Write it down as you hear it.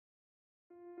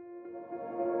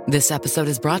This episode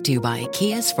is brought to you by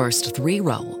Kia's first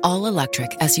three-row, all-electric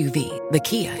SUV, the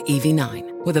Kia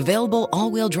EV9, with available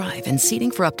all-wheel drive and seating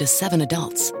for up to 7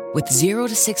 adults, with 0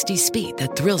 to 60 speed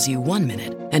that thrills you 1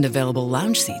 minute and available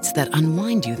lounge seats that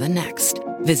unwind you the next.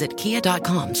 Visit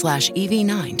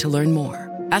kia.com/EV9 to learn more.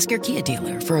 Ask your Kia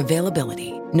dealer for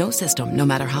availability. No system, no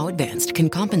matter how advanced, can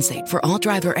compensate for all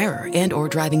driver error and or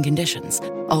driving conditions.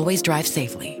 Always drive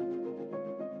safely.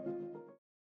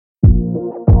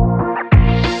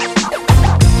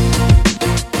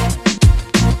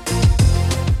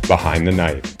 Behind the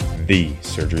Knife, the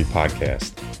surgery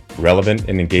podcast. Relevant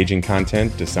and engaging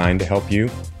content designed to help you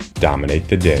dominate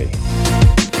the day.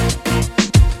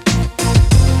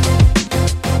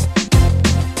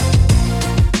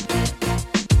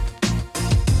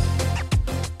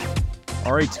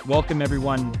 All right, welcome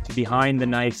everyone to Behind the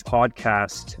Knife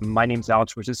podcast. My name is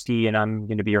Alex Rosisti, and I'm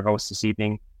going to be your host this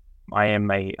evening. I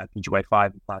am a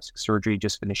PGY5 in plastic surgery,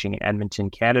 just finishing in Edmonton,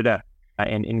 Canada,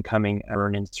 and incoming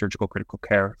Vernon Surgical Critical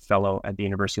Care Fellow at the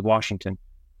University of Washington.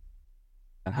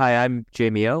 Hi, I'm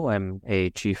Jamie O. I'm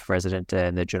a Chief Resident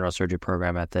in the General Surgery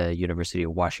Program at the University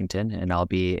of Washington, and I'll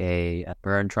be a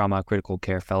Burn Trauma Critical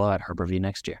Care Fellow at Harborview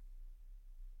next year.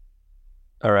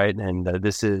 All right, and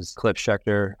this is Cliff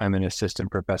Schechter. I'm an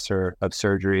Assistant Professor of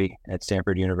Surgery at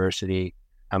Stanford University.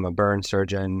 I'm a burn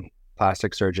surgeon,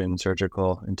 plastic surgeon,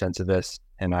 surgical intensivist,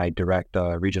 and I direct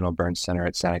a regional burn center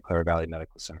at Santa Clara Valley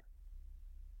Medical Center.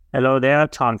 Hello there,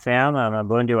 Tom Pham. I'm a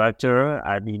burn director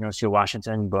at the University of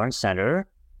Washington Burn Center,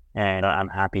 and I'm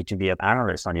happy to be a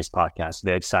panelist on this podcast.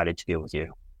 Very excited to be with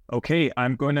you. Okay,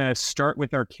 I'm going to start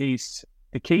with our case.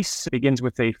 The case begins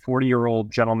with a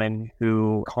 40-year-old gentleman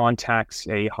who contacts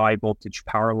a high-voltage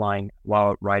power line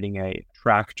while riding a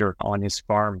tractor on his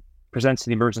farm. Presents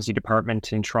to the emergency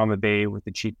department in Trauma Bay with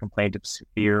the chief complaint of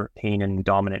severe pain in the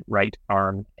dominant right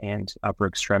arm and upper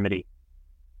extremity.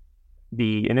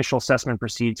 The initial assessment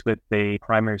proceeds with a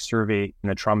primary survey in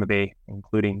the Trauma Bay,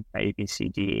 including A, B, C,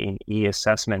 D, and E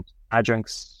assessment,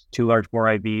 adjuncts, 2 large bore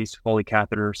IVs, Foley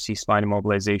catheter, C-spine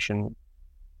immobilization,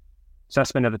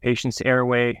 assessment of the patient's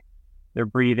airway, their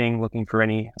breathing, looking for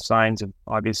any signs of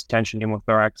obvious tension,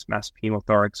 pneumothorax, massive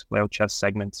hemothorax, flail chest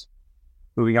segments.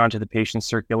 Moving on to the patient's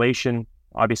circulation,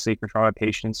 obviously for trauma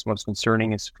patients, most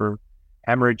concerning is for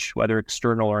hemorrhage, whether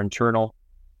external or internal,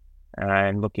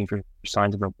 and looking for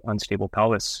signs of an unstable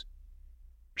pelvis.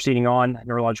 Proceeding on,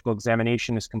 neurological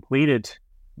examination is completed,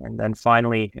 and then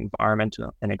finally,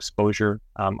 environmental and exposure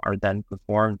are then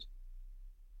performed.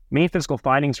 Main physical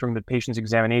findings from the patient's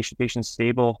examination: patient's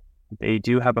stable. They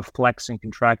do have a flex and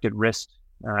contracted wrist,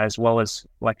 as well as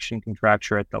flexion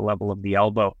contracture at the level of the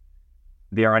elbow.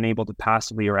 They are unable to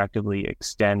passively or actively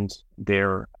extend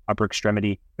their upper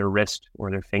extremity, their wrist,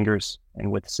 or their fingers, and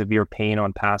with severe pain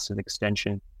on passive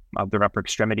extension of their upper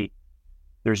extremity.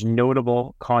 There's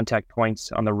notable contact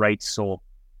points on the right sole.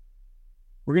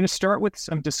 We're going to start with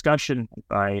some discussion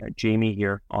by Jamie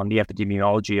here on the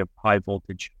epidemiology of high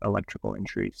voltage electrical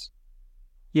injuries.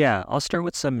 Yeah, I'll start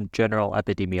with some general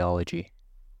epidemiology.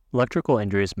 Electrical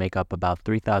injuries make up about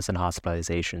 3,000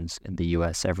 hospitalizations in the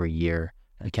U.S. every year,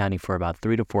 accounting for about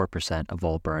 3 to 4% of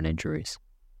all burn injuries.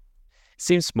 It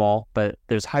seems small, but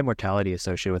there's high mortality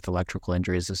associated with electrical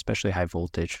injuries, especially high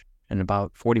voltage, and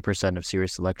about 40% of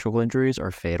serious electrical injuries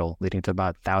are fatal, leading to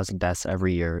about 1,000 deaths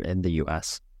every year in the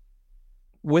U.S.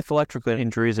 With electrical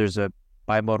injuries, there's a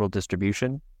bimodal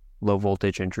distribution. Low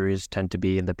voltage injuries tend to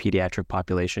be in the pediatric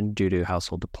population due to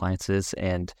household appliances,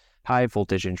 and high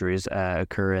voltage injuries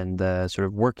occur in the sort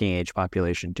of working age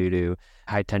population due to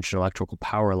high tension electrical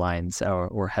power lines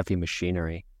or heavy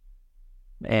machinery.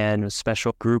 And a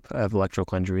special group of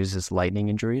electrical injuries is lightning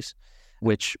injuries,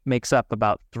 which makes up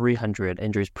about 300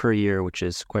 injuries per year, which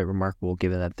is quite remarkable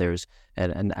given that there's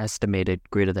an estimated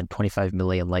greater than 25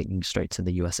 million lightning strikes in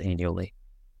the U.S. annually.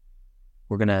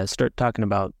 We're going to start talking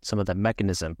about some of the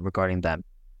mechanism regarding them.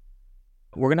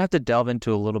 We're going to have to delve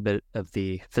into a little bit of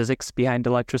the physics behind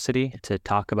electricity to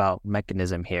talk about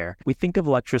mechanism here. We think of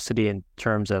electricity in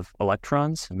terms of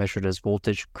electrons measured as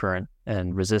voltage, current,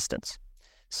 and resistance.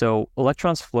 So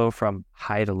electrons flow from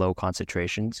high to low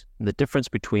concentrations. And the difference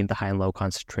between the high and low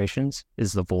concentrations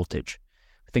is the voltage.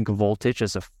 Think of voltage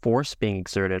as a force being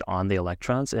exerted on the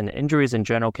electrons, and injuries in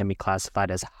general can be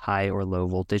classified as high or low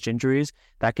voltage injuries.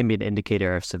 That can be an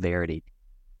indicator of severity.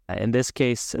 In this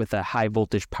case, with a high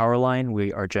voltage power line,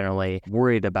 we are generally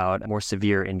worried about a more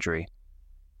severe injury.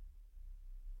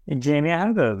 And Jamie, I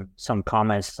have some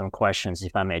comments, some questions,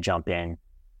 if I may jump in.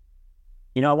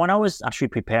 You know, when I was actually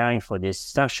preparing for this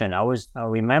session, I was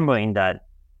remembering that,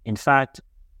 in fact,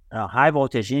 high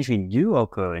voltage injuries do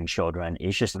occur in children.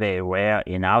 It's just very rare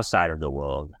in our side of the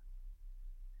world.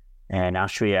 And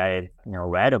actually, I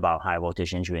read about high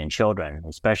voltage injury in children,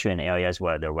 especially in areas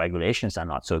where the regulations are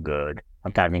not so good,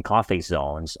 sometimes in conflict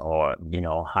zones or,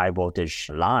 high voltage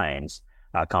lines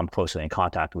come closer in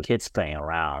contact with kids playing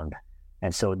around.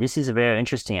 And so this is very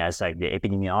interesting as like the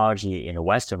epidemiology in the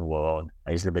Western world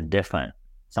is a little bit different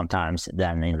sometimes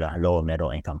than in the lower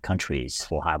middle income countries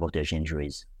for high voltage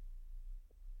injuries.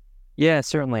 Yeah,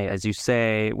 certainly. As you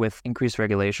say, with increased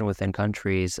regulation within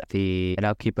countries, the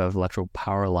upkeep of electrical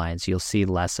power lines, you'll see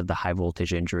less of the high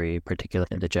voltage injury, particularly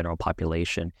in the general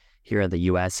population. Here in the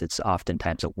US, it's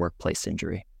oftentimes a workplace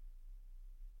injury.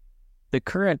 The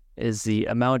current is the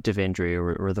amount of injury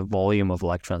or the volume of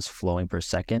electrons flowing per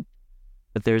second.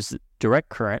 But there's direct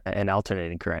current and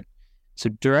alternating current. So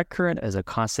direct current is a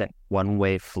constant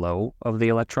one-way flow of the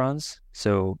electrons.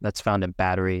 So that's found in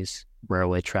batteries,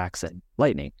 railway tracks, and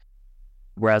lightning.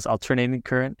 Whereas alternating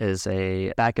current is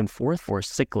a back and forth or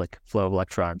cyclic flow of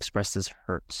electrons expressed as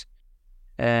hertz.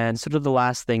 And sort of the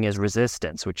last thing is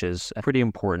resistance, which is pretty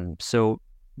important. So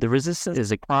the resistance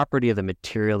is a property of the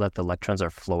material that the electrons are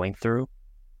flowing through.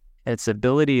 And it's the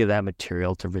ability of that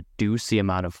material to reduce the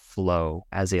amount of flow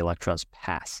as the electrons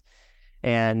pass.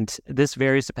 And this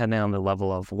varies depending on the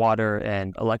level of water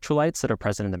and electrolytes that are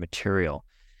present in the material.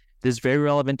 This is very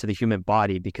relevant to the human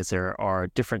body because there are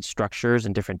different structures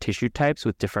and different tissue types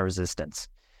with different resistance.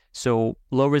 So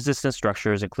low resistance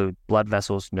structures include blood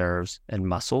vessels, nerves, and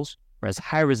muscles, whereas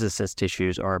high resistance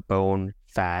tissues are bone,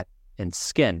 fat, and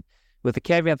skin, with the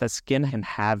caveat that skin can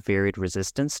have varied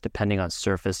resistance depending on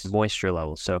surface moisture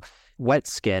levels. So wet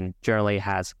skin generally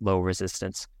has low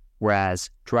resistance, whereas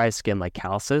dry skin like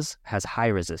calluses has high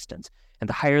resistance. And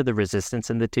the higher the resistance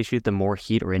in the tissue, the more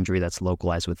heat or injury that's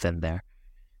localized within there.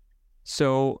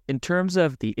 So in terms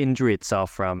of the injury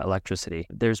itself from electricity,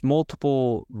 there's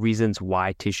multiple reasons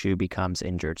why tissue becomes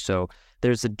injured. So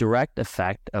there's a direct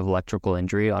effect of electrical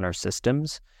injury on our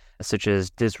systems, such as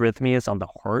dysrhythmias on the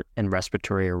heart and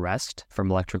respiratory arrest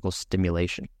from electrical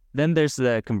stimulation. Then there's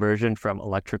the conversion from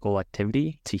electrical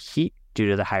activity to heat due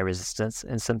to the high resistance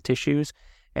in some tissues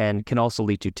and can also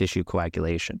lead to tissue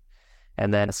coagulation.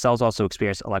 And then cells also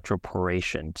experience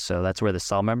electroporation. So that's where the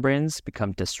cell membranes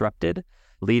become disrupted,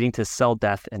 leading to cell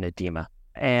death and edema.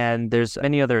 And there's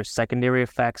many other secondary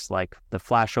effects like the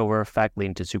flashover effect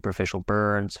leading to superficial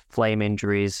burns, flame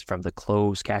injuries from the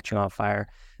clothes catching on fire,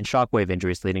 and shockwave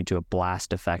injuries leading to a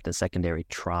blast effect and secondary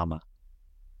trauma.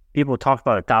 People talk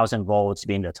about 1,000 volts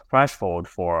being the threshold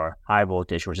for high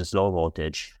voltage versus low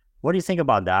voltage. What do you think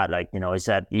about that? Like, is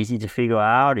that easy to figure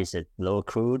out? Is it a little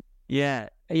crude? Yeah.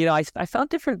 I found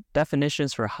different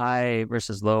definitions for high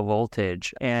versus low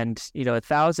voltage. And,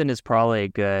 1,000 is probably a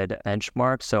good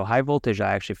benchmark. So high voltage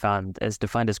I actually found is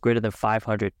defined as greater than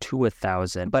 500 to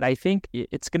 1,000. But I think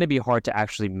it's going to be hard to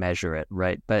actually measure it,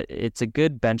 right? But it's a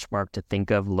good benchmark to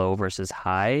think of low versus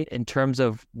high in terms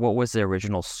of what was the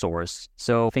original source.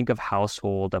 So think of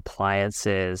household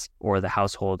appliances or the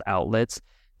household outlets.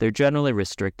 They're generally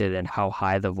restricted in how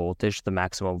high the voltage, the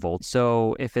maximum volt.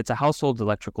 So if it's a household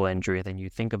electrical injury, then you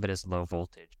think of it as low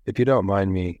voltage. If you don't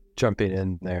mind me jumping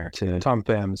in there to Tom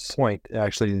Pham's point,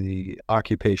 actually the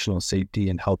Occupational Safety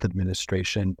and Health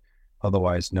Administration,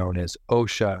 otherwise known as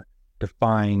OSHA,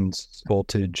 defines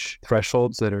voltage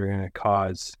thresholds that are going to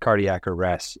cause cardiac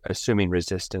arrest, assuming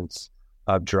resistance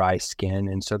of dry skin.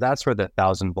 And so that's where the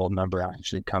 1,000 volt number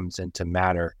actually comes into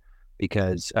matter,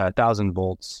 because 1,000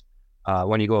 volts,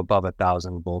 when you go above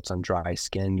 1,000 volts on dry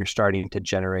skin, you're starting to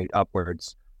generate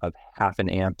upwards of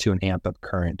 0.5 amp to 1 amp of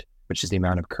current, which is the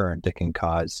amount of current that can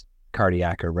cause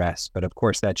cardiac arrest. But of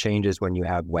course, that changes when you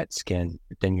have wet skin.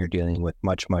 Then you're dealing with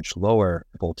much, much lower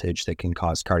voltage that can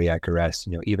cause cardiac arrest.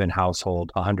 Even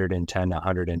household 110,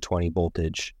 120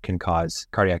 voltage can cause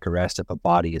cardiac arrest if a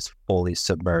body is fully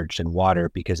submerged in water,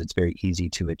 because it's very easy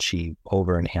to achieve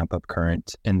over 1 amp of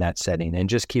current in that setting. And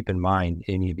just keep in mind,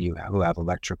 any of you who have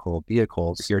electrical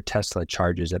vehicles, your Tesla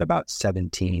charges at about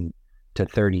 17 to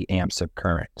 30 amps of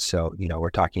current. So, we're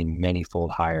talking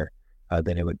many-fold higher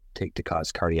than it would take to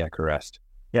cause cardiac arrest.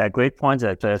 Yeah, great points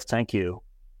there, Cliff. Thank you.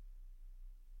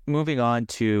 Moving on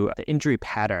to the injury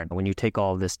pattern, when you take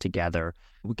all of this together,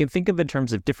 we can think of it in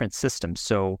terms of different systems.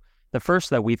 So the first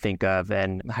that we think of,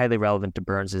 and highly relevant to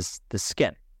burns, is the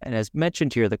skin. And as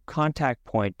mentioned here, the contact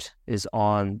point is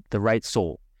on the right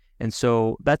sole. And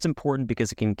so that's important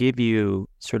because it can give you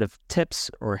sort of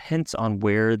tips or hints on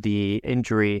where the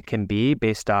injury can be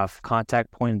based off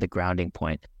contact point and the grounding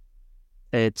point.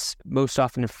 It's most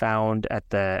often found at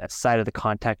the side of the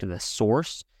contact of the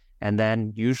source, and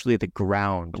then usually the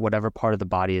ground, whatever part of the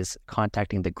body is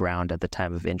contacting the ground at the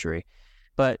time of injury.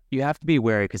 But you have to be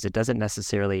wary because it doesn't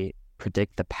necessarily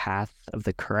predict the path of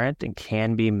the current and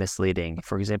can be misleading.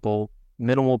 For example,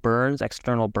 minimal burns,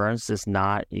 external burns does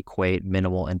not equate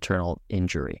minimal internal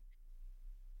injury.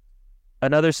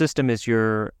 Another system is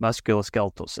your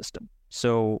musculoskeletal system.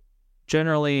 So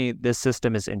generally, this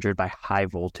system is injured by high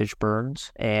voltage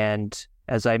burns. And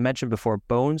as I mentioned before,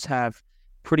 bones have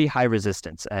pretty high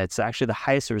resistance. It's actually the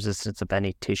highest resistance of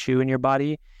any tissue in your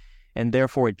body, and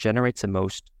therefore it generates the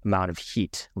most amount of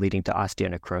heat, leading to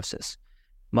osteonecrosis.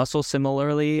 Muscle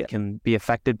similarly can be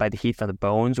affected by the heat from the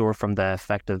bones or from the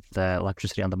effect of the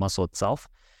electricity on the muscle itself,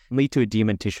 and lead to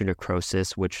edema and tissue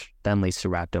necrosis, which then leads to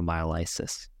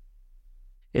rhabdomyolysis.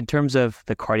 In terms of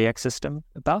the cardiac system,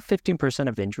 about 15%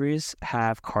 of injuries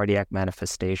have cardiac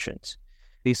manifestations.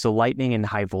 These lightning and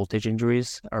high voltage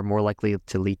injuries are more likely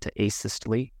to lead to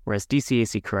asystole, whereas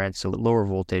DC-AC currents, so lower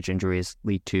voltage injuries,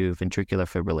 lead to ventricular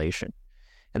fibrillation.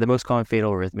 And the most common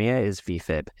fatal arrhythmia is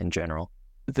VFib in general.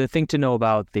 The thing to know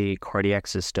about the cardiac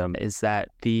system is that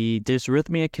the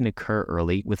dysrhythmia can occur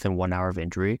early, within 1 hour of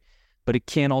injury, but it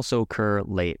can also occur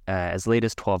late, as late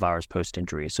as 12 hours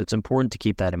post-injury. So it's important to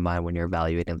keep that in mind when you're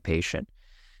evaluating the patient.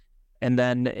 And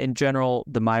then in general,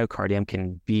 the myocardium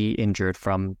can be injured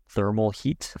from thermal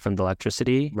heat from the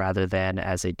electricity rather than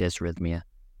as a dysrhythmia.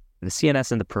 The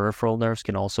CNS and the peripheral nerves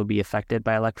can also be affected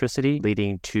by electricity,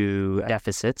 leading to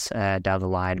deficits down the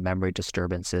line, memory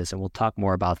disturbances, and we'll talk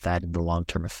more about that in the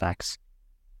long-term effects.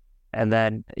 And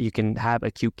then you can have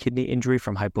acute kidney injury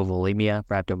from hypovolemia,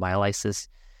 rhabdomyolysis.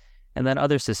 And then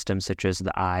other systems such as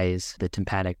the eyes, the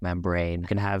tympanic membrane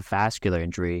can have vascular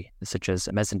injury such as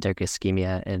mesenteric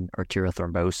ischemia and arterial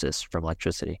thrombosis from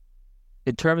electricity.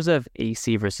 In terms of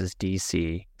AC versus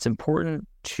DC, it's important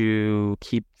to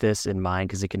keep this in mind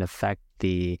because it can affect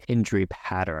the injury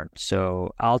pattern.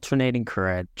 So alternating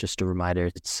current, just a reminder,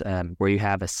 it's where you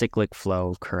have a cyclic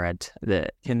flow of current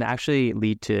that can actually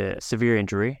lead to severe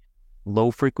injury.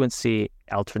 Low frequency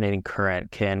alternating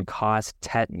current can cause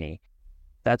tetany.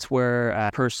 That's where a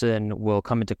person will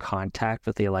come into contact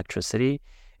with the electricity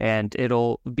and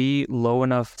it'll be low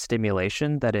enough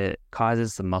stimulation that it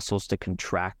causes the muscles to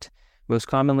contract, most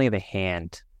commonly the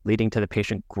hand, leading to the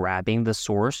patient grabbing the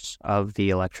source of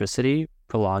the electricity,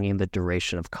 prolonging the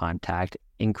duration of contact,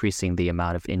 increasing the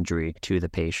amount of injury to the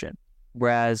patient.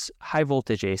 Whereas high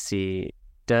voltage AC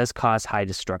does cause high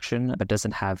destruction, but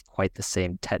doesn't have quite the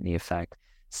same tetany effect.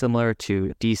 Similar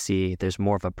to DC, there's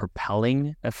more of a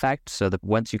propelling effect, so that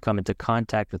once you come into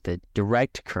contact with the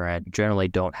direct current, you generally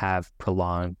don't have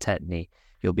prolonged tetany.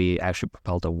 You'll be actually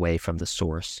propelled away from the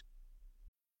source.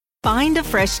 Find a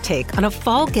fresh take on a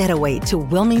fall getaway to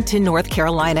Wilmington, North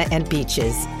Carolina and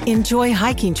beaches. Enjoy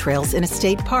hiking trails in a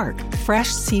state park, fresh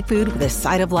seafood with a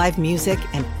side of live music,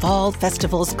 and fall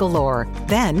festivals galore.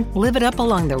 Then live it up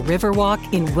along the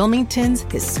Riverwalk in Wilmington's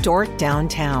historic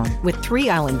downtown. With 3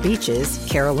 island beaches,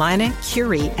 Carolina,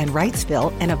 Curie, and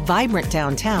Wrightsville, and a vibrant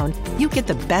downtown, you get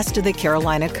the best of the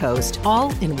Carolina coast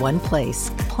all in one place.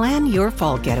 Plan your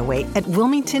fall getaway at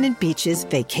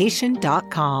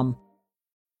WilmingtonandBeachesVacation.com.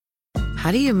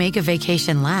 How do you make a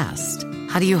vacation last?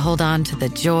 How do you hold on to the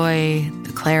joy,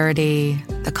 the clarity,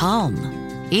 the calm?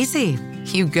 Easy.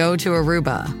 You go to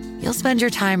Aruba. You'll spend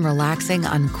your time relaxing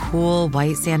on cool,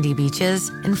 white, sandy beaches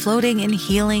and floating in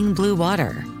healing blue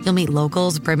water. You'll meet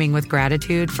locals brimming with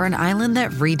gratitude for an island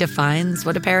that redefines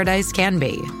what a paradise can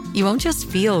be. You won't just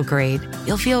feel great.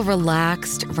 You'll feel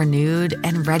relaxed, renewed,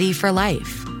 and ready for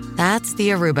life. That's the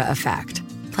Aruba effect.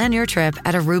 Plan your trip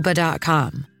at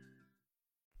Aruba.com.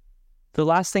 The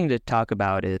last thing to talk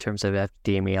about in terms of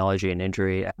epidemiology and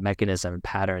injury mechanism and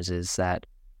patterns is that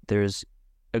there's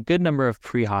a good number of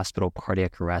pre-hospital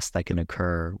cardiac arrests that can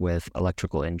occur with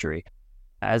electrical injury.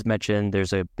 As mentioned,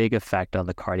 there's a big effect on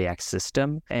the cardiac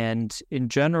system, and in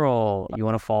general, you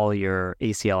want to follow your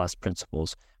ACLS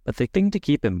principles. But the thing to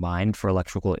keep in mind for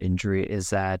electrical injury is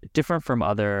that, different from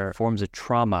other forms of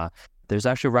trauma, there's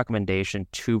actually a recommendation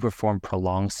to perform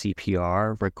prolonged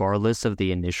CPR regardless of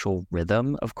the initial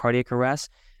rhythm of cardiac arrest.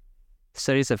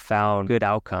 Studies have found good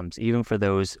outcomes even for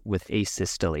those with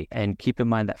asystole. And keep in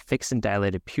mind that fixed and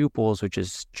dilated pupils, which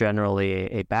is generally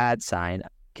a bad sign,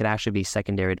 can actually be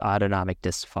secondary to autonomic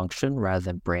dysfunction rather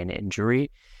than brain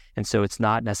injury. And so it's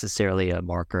not necessarily a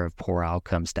marker of poor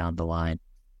outcomes down the line.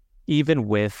 Even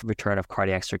with return of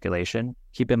cardiac circulation,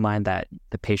 keep in mind that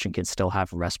the patient can still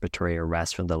have respiratory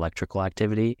arrest from the electrical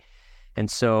activity, and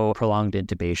so prolonged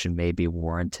intubation may be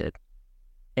warranted.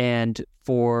 And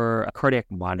for cardiac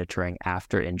monitoring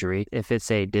after injury, if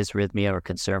it's a dysrhythmia or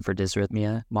concern for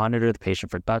dysrhythmia, monitor the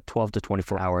patient for about 12 to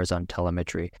 24 hours on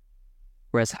telemetry.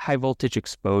 Whereas high voltage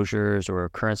exposures or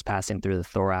currents passing through the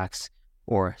thorax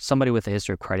or somebody with a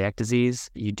history of cardiac disease,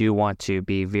 you do want to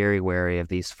be very wary of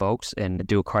these folks and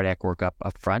do a cardiac workup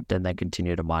up front and then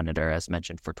continue to monitor, as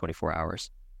mentioned, for 24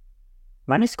 hours.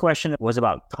 My next question was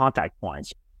about contact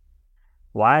points.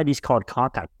 Why are these called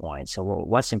contact points? So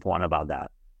what's important about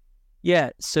that?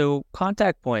 Yeah, so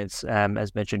contact points,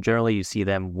 as mentioned, generally you see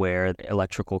them where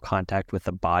electrical contact with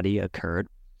the body occurred.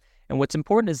 And what's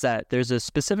important is that there's a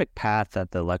specific path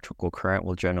that the electrical current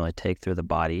will generally take through the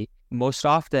body. Most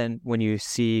often, when you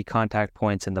see contact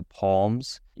points in the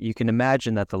palms, you can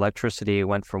imagine that the electricity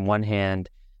went from one hand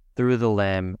through the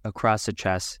limb, across the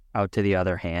chest, out to the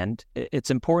other hand.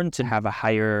 It's important to have a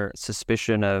higher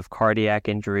suspicion of cardiac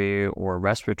injury or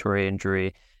respiratory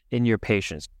injury in your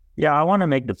patients. Yeah, I want to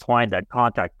make the point that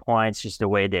contact points, just the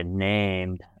way they're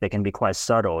named, they can be quite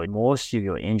subtle. Most of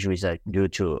your injuries are due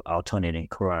to alternating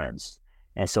currents.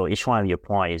 And so each one of your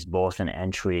points is both an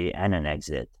entry and an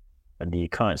exit. The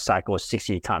current cycles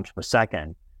 60 times per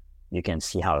second. You can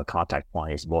see how a contact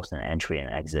point is both an entry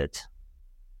and exit.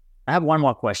 I have one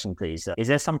more question, please. Is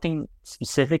there something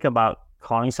specific about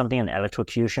calling something an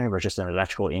electrocution versus an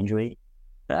electrical injury?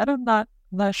 I'm not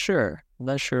sure. I'm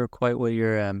not sure quite what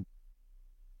you're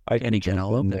I can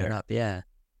I'll open it up. Yeah.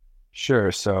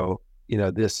 Sure. So,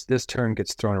 this term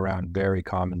gets thrown around very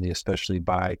commonly, especially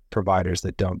by providers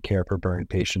that don't care for burn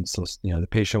patients. So, the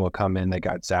patient will come in, they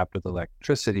got zapped with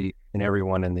electricity, and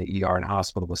everyone in the ER and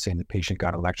hospital was saying the patient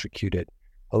got electrocuted.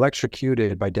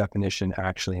 Electrocuted, by definition,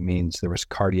 actually means there was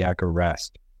cardiac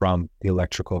arrest from the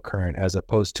electrical current, as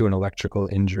opposed to an electrical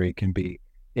injury can be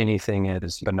anything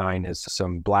as benign as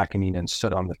some blackening and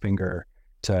soot on the finger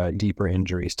to deeper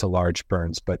injuries to large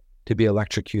burns. But to be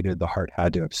electrocuted, the heart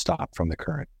had to have stopped from the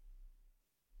current.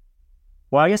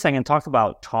 Well, I guess I can talk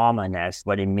about trauma next,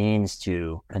 what it means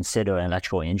to consider an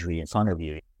electrical injury in front of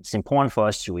you. It's important for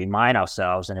us to remind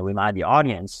ourselves and remind the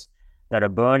audience that a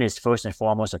burn is first and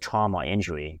foremost a trauma or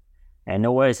injury. And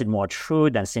nowhere is it more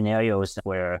true than scenarios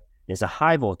where there's a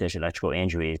high voltage electrical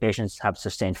injury. Patients have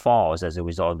sustained falls as a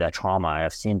result of that trauma.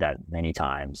 I've seen that many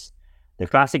times. The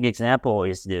classic example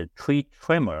is the tree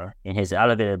trimmer in his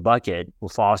elevated bucket who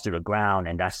falls to the ground,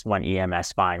 and that's when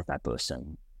EMS finds that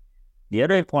person. The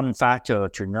other important factor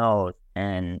to note,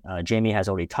 and Jamie has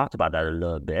already talked about that a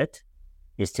little bit,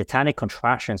 is tetanic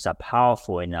contractions are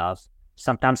powerful enough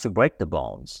sometimes to break the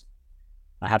bones.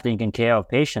 I have taken care of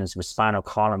patients with spinal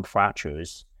column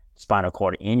fractures, spinal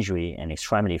cord injury, and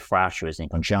extremity fractures in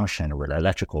conjunction with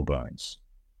electrical burns.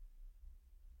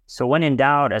 So when in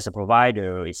doubt, as a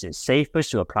provider, it's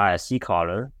safest to apply a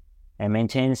C-collar and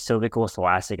maintain cervical,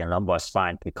 thoracic, and lumbar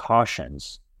spine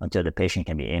precautions until the patient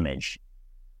can be imaged.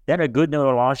 Then a good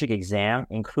neurologic exam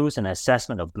includes an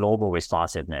assessment of global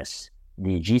responsiveness.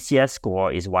 The GCS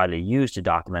score is widely used to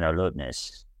document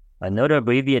alertness. Another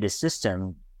abbreviated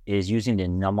system is using the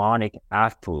mnemonic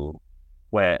AVPU,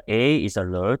 where A is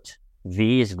alert,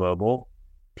 V is verbal,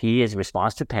 P is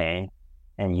response to pain,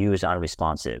 and U is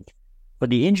unresponsive. For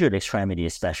the injured extremity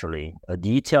especially, a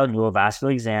detailed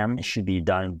neurovascular exam should be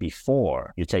done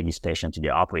before you take this patient to the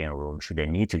operating room, should they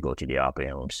need to go to the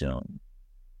operating room soon.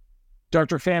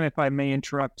 Dr. Pham, if I may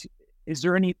interrupt, is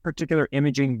there any particular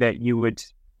imaging that you would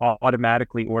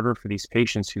automatically order for these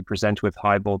patients who present with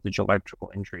high voltage electrical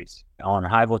injuries? On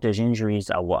high voltage injuries,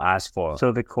 I will ask for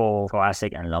cervical,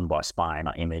 thoracic, and lumbar spine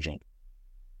imaging.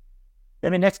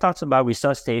 Let me next talk about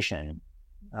resuscitation.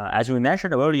 As we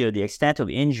mentioned earlier, the extent of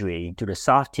injury to the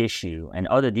soft tissue and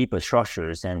other deeper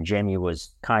structures, and Jamie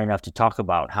was kind enough to talk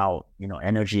about how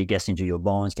energy gets into your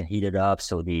bones, can heat it up,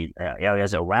 so the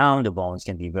areas around the bones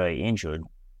can be very injured.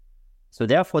 So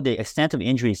therefore, the extent of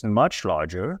injury is much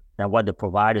larger than what the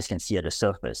providers can see at the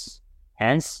surface.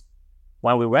 Hence,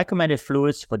 when we recommended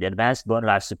fluids for the Advanced Burn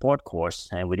Life Support course,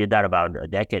 and we did that about a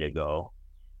decade ago,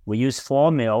 we use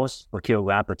 4 mils per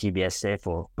kilogram per TBSA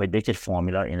for predicted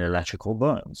formula in electrical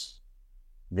burns.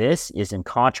 This is in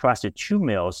contrast to 2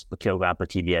 mils per kilogram per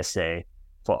TBSA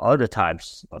for other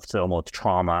types of thermal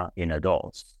trauma in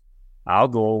adults. Our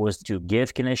goal was to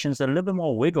give clinicians a little bit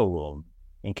more wiggle room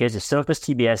in case the surface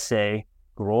TBSA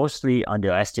grossly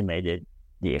underestimated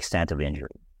the extent of injury.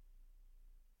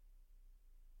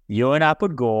 Urine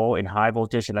output goal in high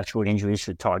voltage electrical injuries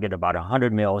should target about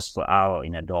 100 mils per hour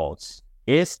in adults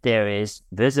if there is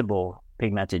visible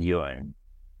pigmented urine.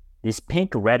 This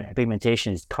pink-red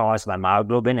pigmentation is caused by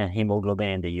myoglobin and hemoglobin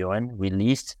in the urine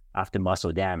released after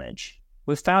muscle damage.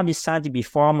 We found this sign to be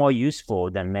far more useful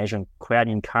than measuring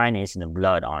creatine kinase in the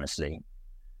blood, honestly.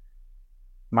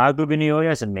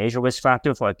 Myoglobinuria is a major risk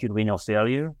factor for acute renal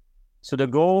failure, so the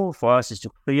goal for us is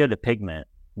to clear the pigment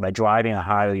by driving a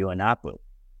higher urine output.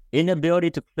 Inability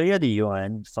to clear the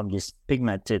urine from this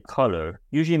pigmented color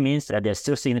usually means that there's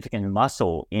still significant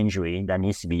muscle injury that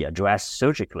needs to be addressed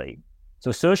surgically.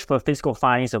 So search for physical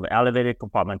findings of elevated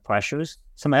compartment pressures,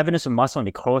 some evidence of muscle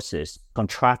necrosis,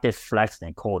 contracted, flexed,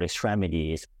 and cold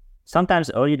extremities. Sometimes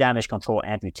early damage control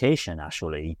amputation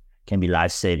actually can be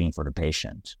life-saving for the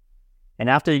patient. And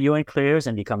after the urine clears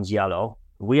and becomes yellow,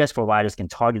 we as providers can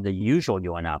target the usual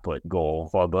urine output goal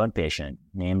for a burn patient,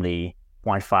 namely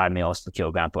 0.5 mils per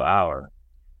kilogram per hour.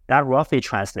 That roughly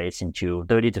translates into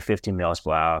 30 to 50 mils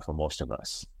per hour for most of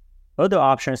us. Other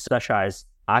options such as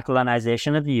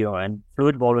alkalinization of the urine,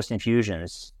 fluid bolus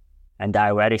infusions, and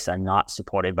diuretics are not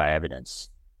supported by evidence.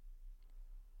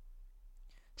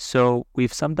 So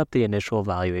we've summed up the initial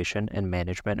evaluation and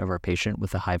management of our patient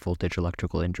with a high voltage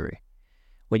electrical injury.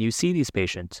 When you see these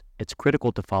patients, it's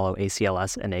critical to follow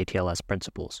ACLS and ATLS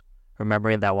principles,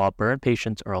 remembering that while burn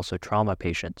patients are also trauma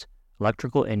patients,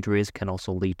 electrical injuries can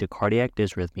also lead to cardiac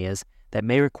dysrhythmias that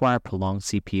may require prolonged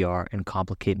CPR and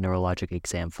complicate neurologic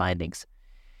exam findings.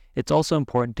 It's also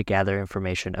important to gather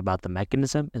information about the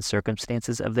mechanism and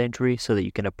circumstances of the injury so that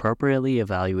you can appropriately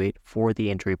evaluate for the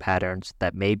injury patterns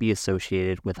that may be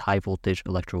associated with high voltage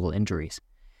electrical injuries.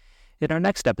 In our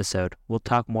next episode, we'll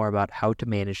talk more about how to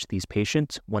manage these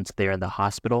patients once they're in the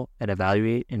hospital and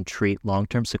evaluate and treat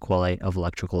long-term sequelae of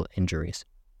electrical injuries.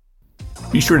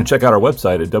 Be sure to check out our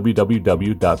website at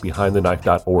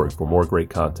www.behindtheknife.org for more great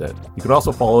content. You can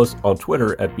also follow us on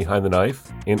Twitter at Behind the Knife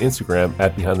and Instagram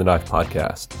at Behind the Knife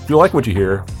Podcast. If you like what you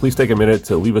hear, please take a minute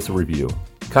to leave us a review.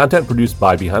 Content produced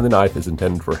by Behind the Knife is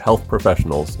intended for health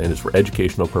professionals and is for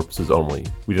educational purposes only.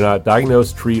 We do not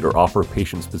diagnose, treat, or offer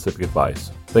patient-specific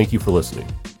advice. Thank you for listening.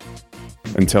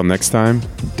 Until next time,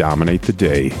 dominate the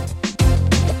day.